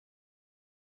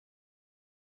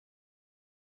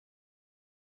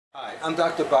Hi, I'm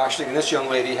Dr. Boshnick, and this young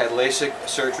lady had LASIK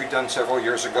surgery done several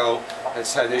years ago,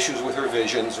 has had issues with her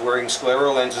vision, is wearing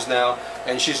scleral lenses now,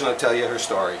 and she's going to tell you her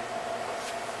story.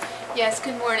 Yes,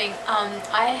 good morning.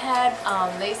 I had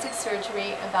LASIK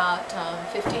surgery about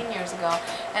 15 years ago,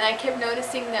 and I kept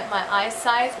noticing that my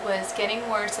eyesight was getting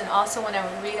worse, and also when I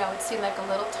would read I would see like a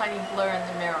little tiny blur in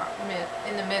the mirror,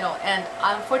 in the middle, and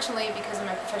unfortunately because of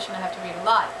my profession I have to read a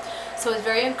lot. So it was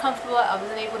very uncomfortable. I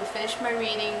wasn't able to finish my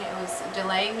reading. It was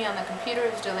delaying me on the computer,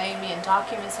 it was delaying me in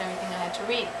documents and everything I had to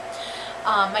read.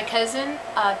 My cousin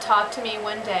talked to me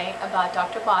one day about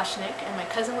Dr. Boshnick, and my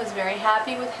cousin was very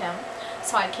happy with him.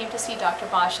 So I came to see Dr.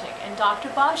 Boshnick, and Dr.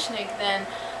 Boshnick then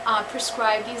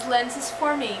prescribed these lenses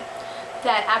for me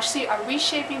that actually are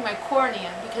reshaping my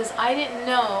cornea, because I didn't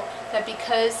know that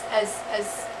because as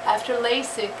after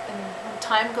LASIK and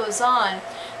time goes on,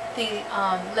 the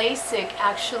LASIK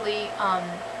actually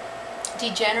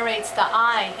degenerates the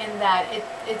eye in that it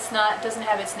doesn't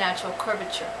have its natural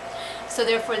curvature. So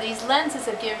therefore these lenses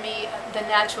have given me the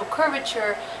natural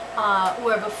curvature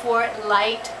where before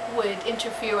light would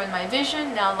interfere with my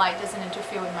vision, now light doesn't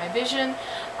interfere with my vision.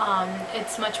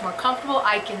 It's much more comfortable.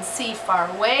 I can see far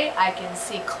away, I can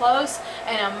see close,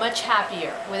 and I'm much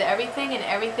happier with everything, and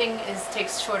everything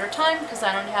takes shorter time because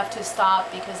I don't have to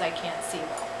stop because I can't see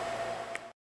well.